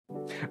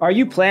Are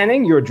you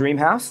planning your dream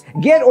house?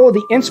 Get all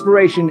the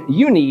inspiration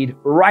you need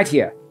right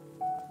here.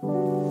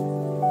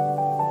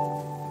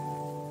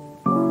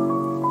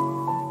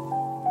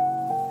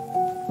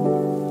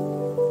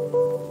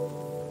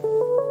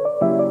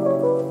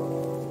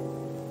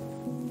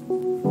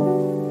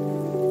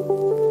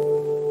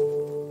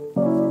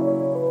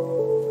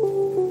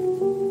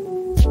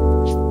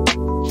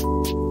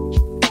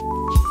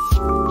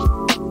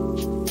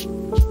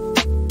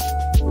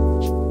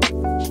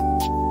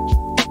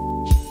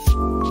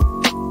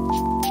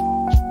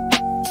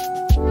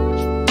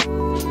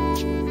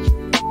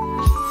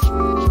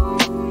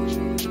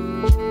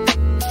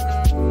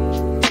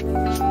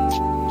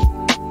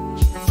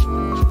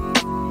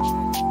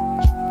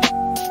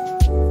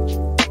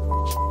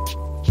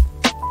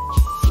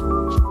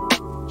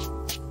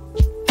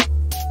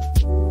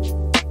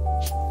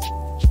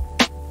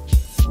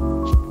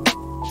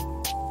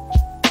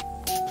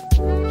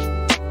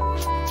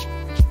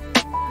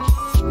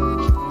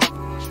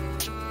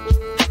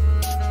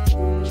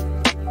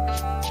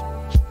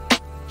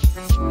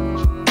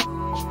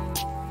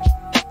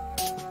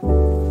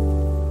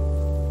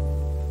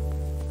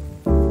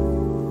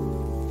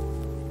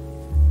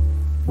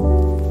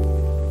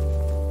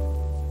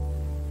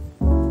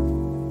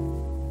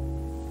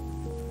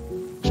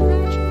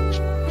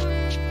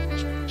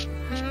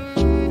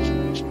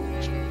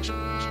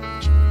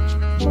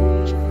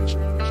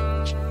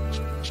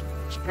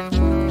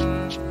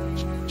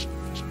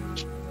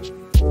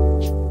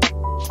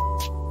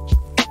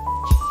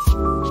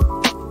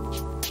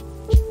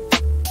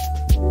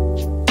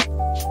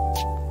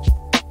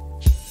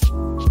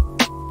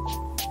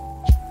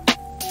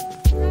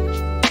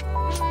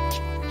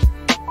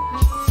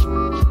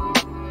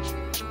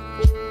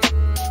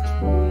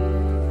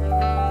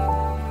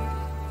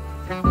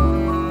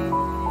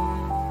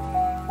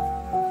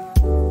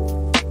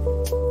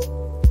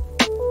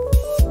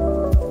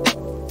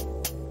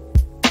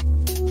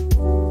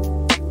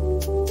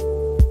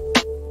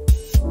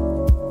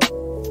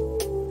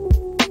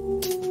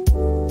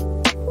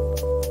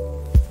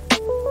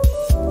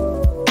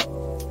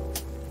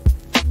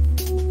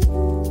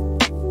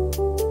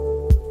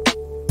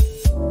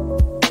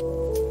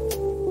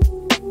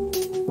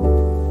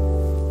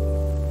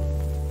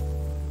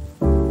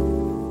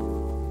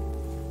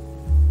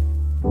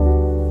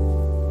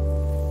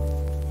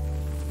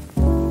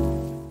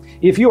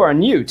 If you are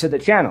new to the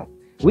channel,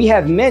 we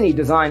have many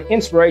design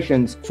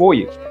inspirations for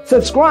you.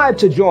 Subscribe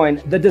to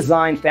join the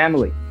design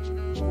family.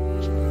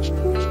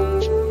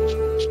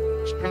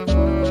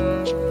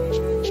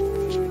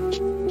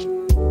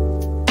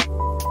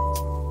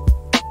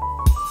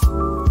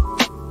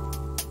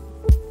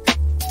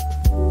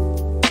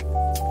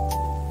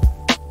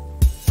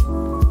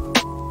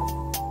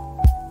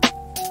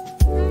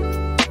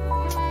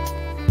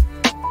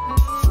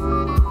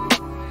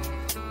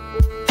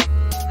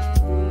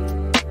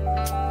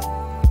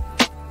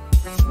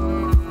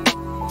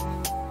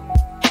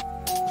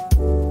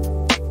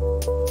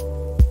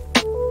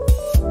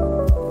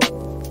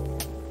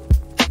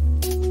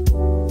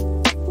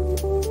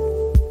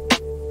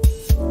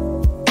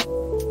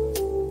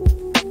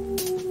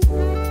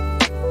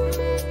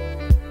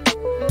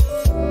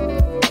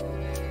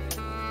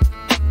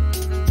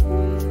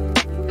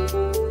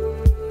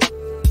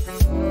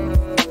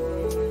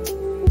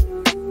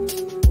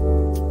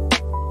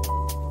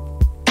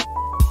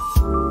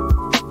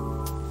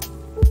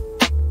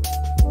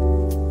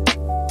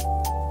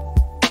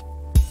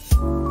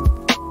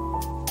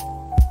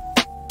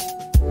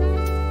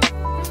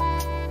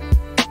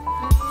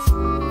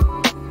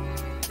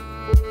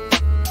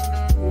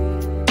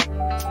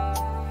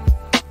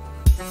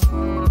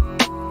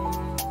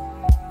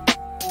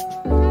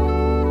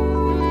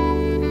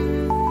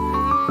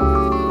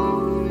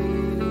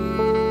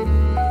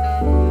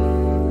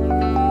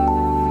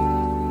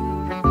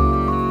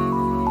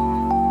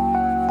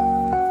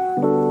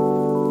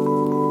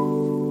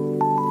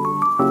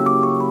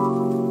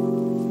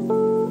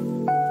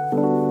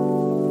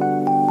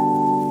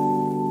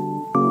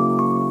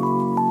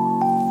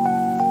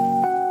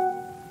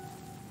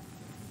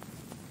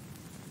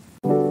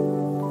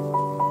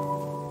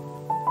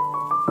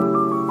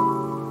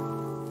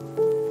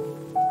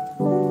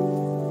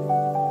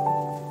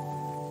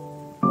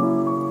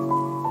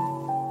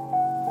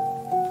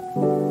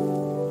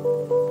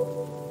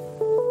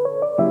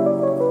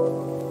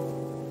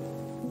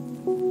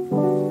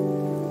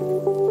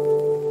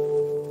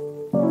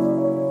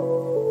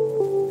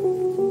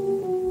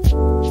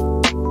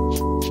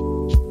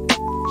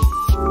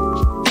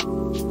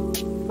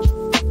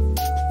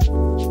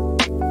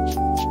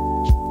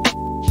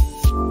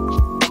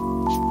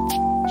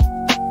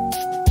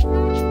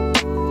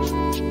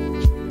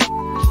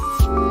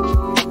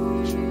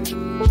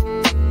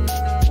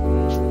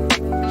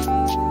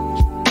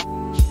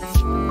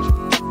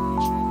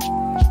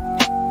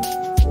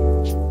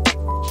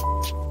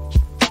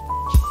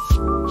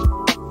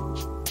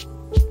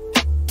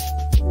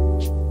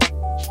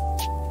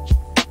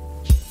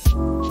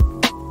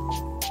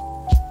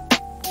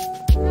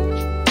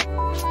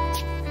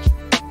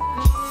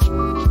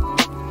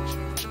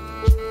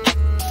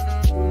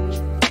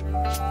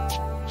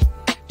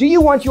 Do you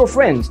want your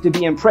friends to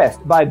be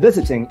impressed by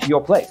visiting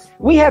your place?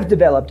 We have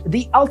developed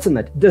the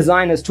ultimate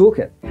designer's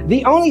toolkit.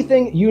 The only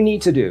thing you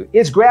need to do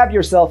is grab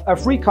yourself a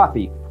free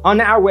copy on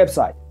our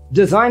website,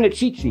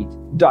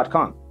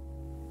 designercheatsheet.com.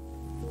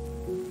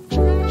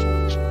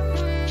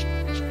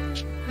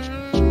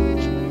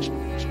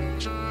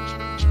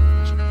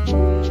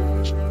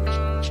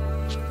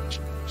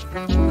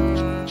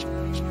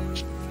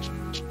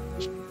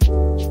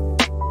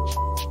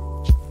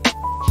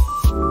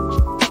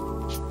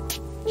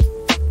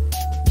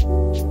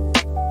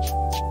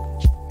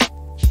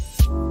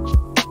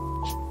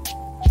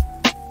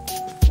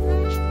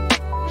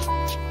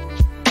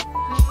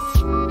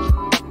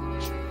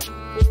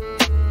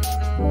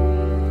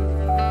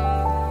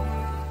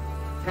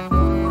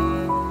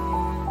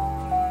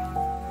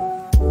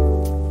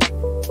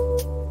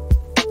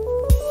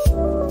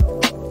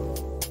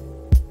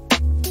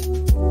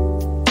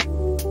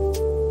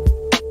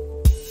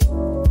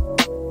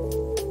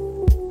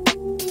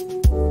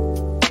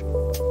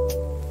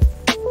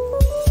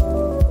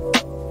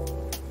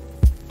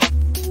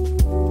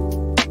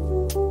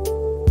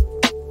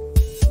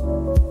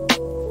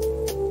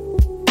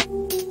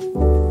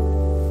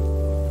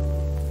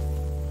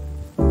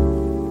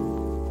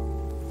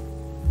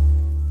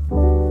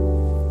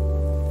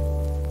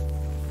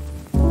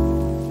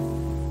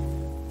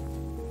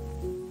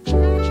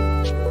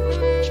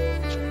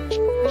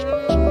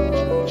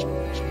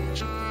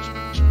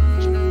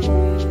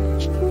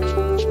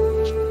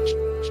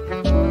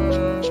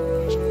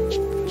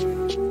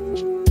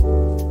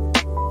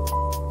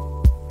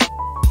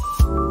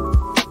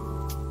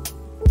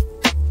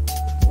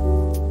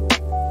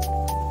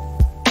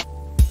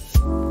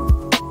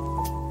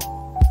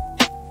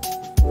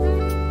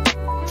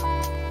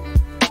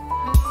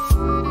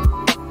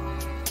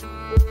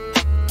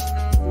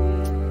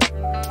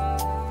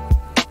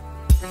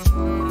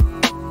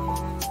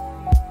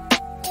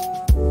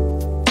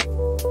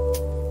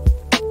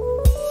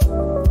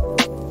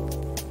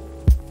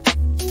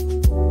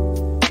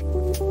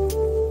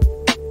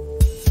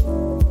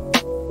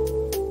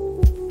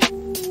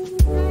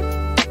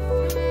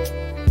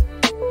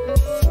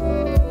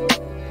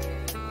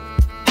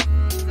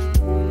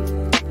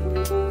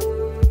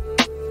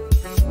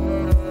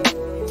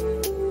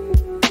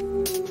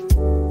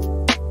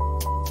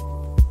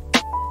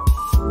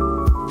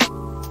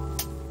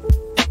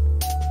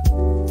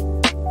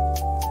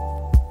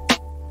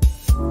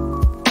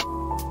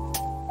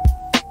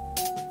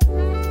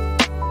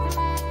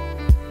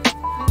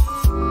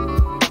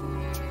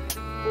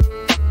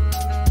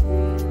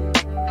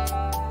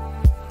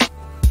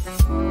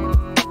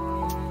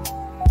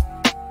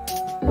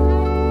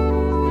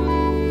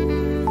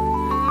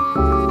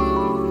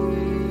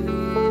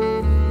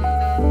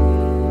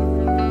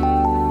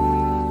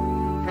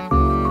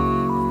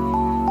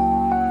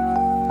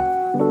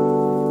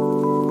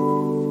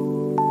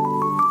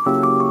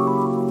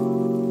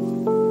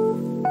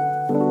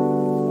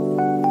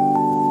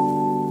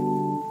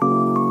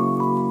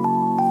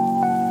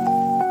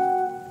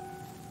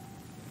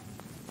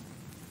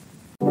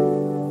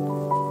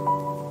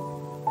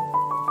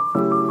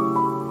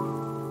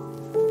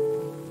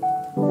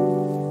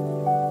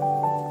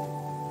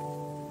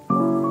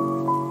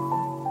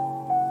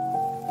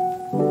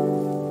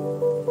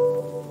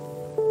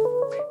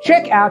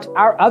 Check out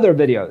our other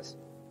videos.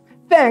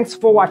 Thanks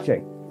for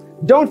watching.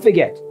 Don't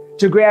forget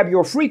to grab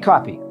your free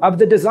copy of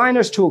the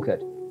Designer's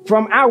Toolkit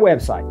from our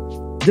website,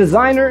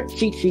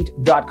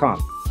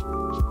 designercheatsheet.com.